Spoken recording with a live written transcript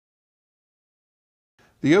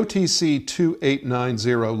The OTC 2890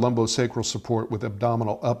 Lumbocacral Support with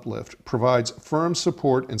Abdominal Uplift provides firm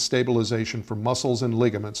support and stabilization for muscles and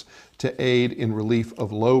ligaments to aid in relief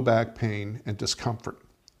of low back pain and discomfort.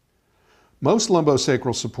 Most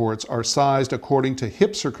lumbosacral supports are sized according to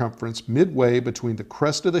hip circumference midway between the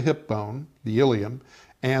crest of the hip bone, the ilium,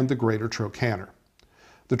 and the greater trochanter.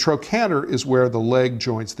 The trochanter is where the leg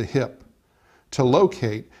joins the hip. To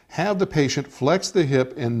locate, have the patient flex the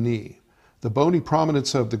hip and knee. The bony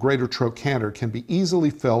prominence of the greater trochanter can be easily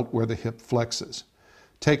felt where the hip flexes.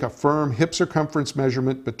 Take a firm hip circumference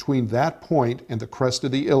measurement between that point and the crest of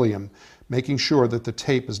the ilium, making sure that the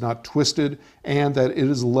tape is not twisted and that it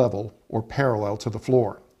is level or parallel to the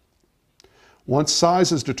floor. Once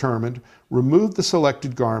size is determined, remove the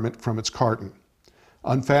selected garment from its carton.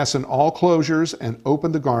 Unfasten all closures and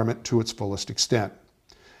open the garment to its fullest extent.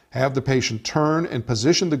 Have the patient turn and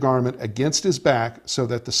position the garment against his back so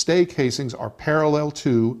that the stay casings are parallel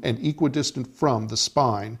to and equidistant from the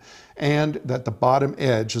spine and that the bottom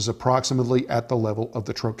edge is approximately at the level of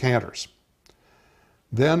the trochanters.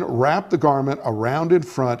 Then wrap the garment around in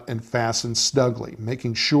front and fasten snugly,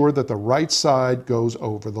 making sure that the right side goes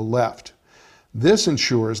over the left. This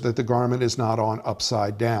ensures that the garment is not on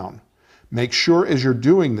upside down. Make sure as you're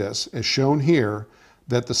doing this, as shown here,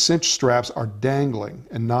 that the cinch straps are dangling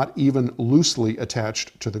and not even loosely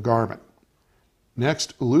attached to the garment.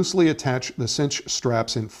 Next, loosely attach the cinch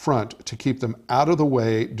straps in front to keep them out of the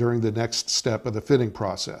way during the next step of the fitting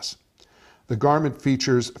process. The garment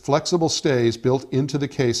features flexible stays built into the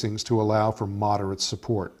casings to allow for moderate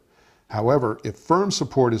support. However, if firm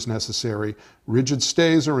support is necessary, rigid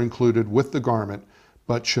stays are included with the garment,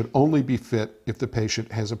 but should only be fit if the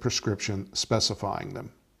patient has a prescription specifying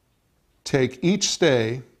them. Take each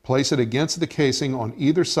stay, place it against the casing on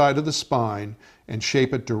either side of the spine, and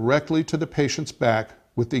shape it directly to the patient's back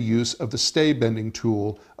with the use of the stay bending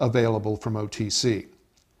tool available from OTC.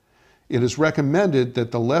 It is recommended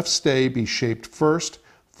that the left stay be shaped first,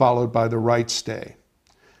 followed by the right stay.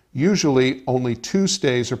 Usually, only 2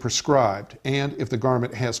 stays are prescribed, and if the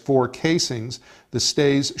garment has 4 casings, the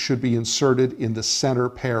stays should be inserted in the center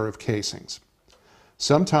pair of casings.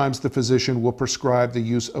 Sometimes the physician will prescribe the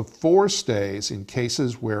use of 4 stays in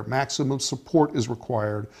cases where maximum support is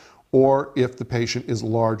required or if the patient is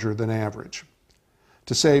larger than average.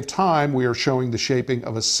 To save time, we are showing the shaping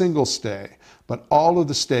of a single stay, but all of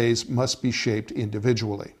the stays must be shaped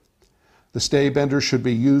individually. The stay bender should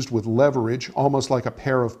be used with leverage, almost like a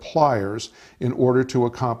pair of pliers, in order to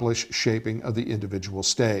accomplish shaping of the individual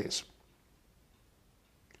stays.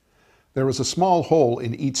 There is a small hole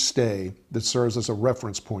in each stay that serves as a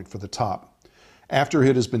reference point for the top. After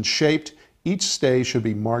it has been shaped, each stay should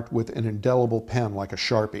be marked with an indelible pen like a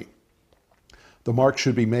Sharpie. The mark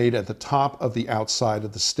should be made at the top of the outside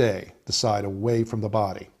of the stay, the side away from the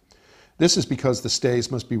body. This is because the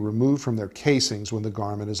stays must be removed from their casings when the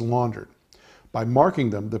garment is laundered. By marking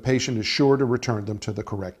them, the patient is sure to return them to the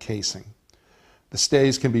correct casing. The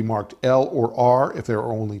stays can be marked L or R if there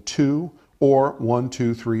are only 2, or 1,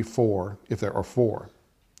 2, 3, 4 if there are 4.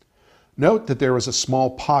 Note that there is a small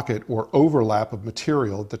pocket or overlap of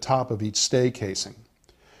material at the top of each stay casing.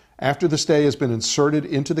 After the stay has been inserted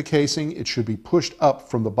into the casing, it should be pushed up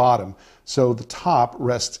from the bottom so the top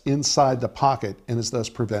rests inside the pocket and is thus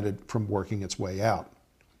prevented from working its way out.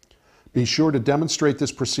 Be sure to demonstrate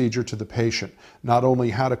this procedure to the patient, not only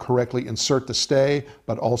how to correctly insert the stay,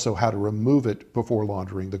 but also how to remove it before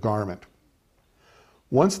laundering the garment.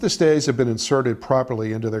 Once the stays have been inserted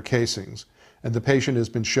properly into their casings, and the patient has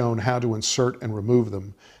been shown how to insert and remove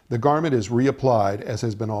them, the garment is reapplied as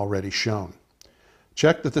has been already shown.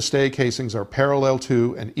 Check that the stay casings are parallel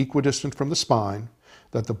to and equidistant from the spine,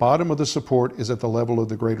 that the bottom of the support is at the level of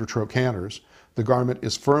the greater trochanters, the garment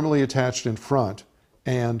is firmly attached in front,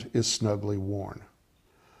 and is snugly worn.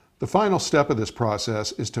 The final step of this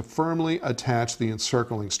process is to firmly attach the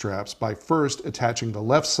encircling straps by first attaching the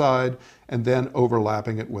left side and then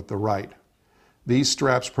overlapping it with the right. These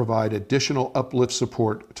straps provide additional uplift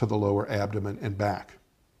support to the lower abdomen and back.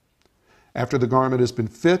 After the garment has been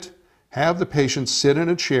fit, have the patient sit in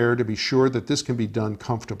a chair to be sure that this can be done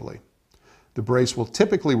comfortably. The brace will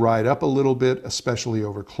typically ride up a little bit, especially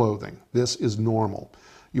over clothing. This is normal.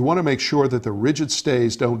 You want to make sure that the rigid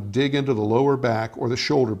stays don't dig into the lower back or the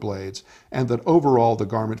shoulder blades, and that overall the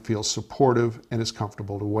garment feels supportive and is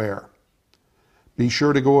comfortable to wear. Be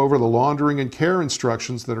sure to go over the laundering and care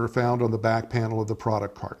instructions that are found on the back panel of the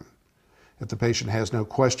product carton. If the patient has no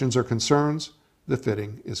questions or concerns, the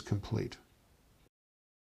fitting is complete.